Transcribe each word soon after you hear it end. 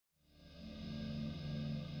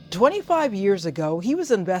25 years ago, he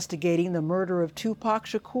was investigating the murder of Tupac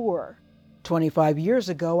Shakur. 25 years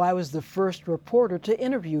ago, I was the first reporter to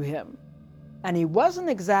interview him, and he wasn't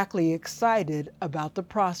exactly excited about the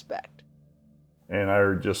prospect. And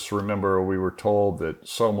I just remember we were told that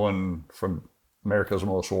someone from America's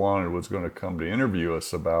Most Wanted was going to come to interview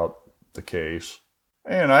us about the case.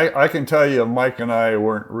 And I can tell you, Mike and I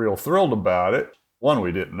weren't real thrilled about it. One,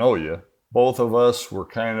 we didn't know you. Both of us were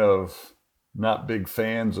kind of not big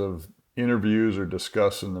fans of interviews or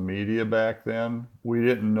discussing the media back then. We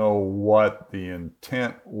didn't know what the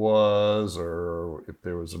intent was or if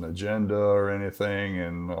there was an agenda or anything,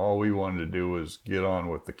 and all we wanted to do was get on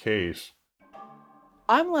with the case.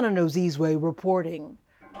 I'm Lena Nozizwe reporting.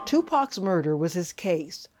 Tupac's Murder Was His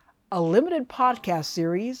Case, a limited podcast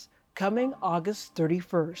series coming August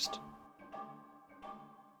 31st.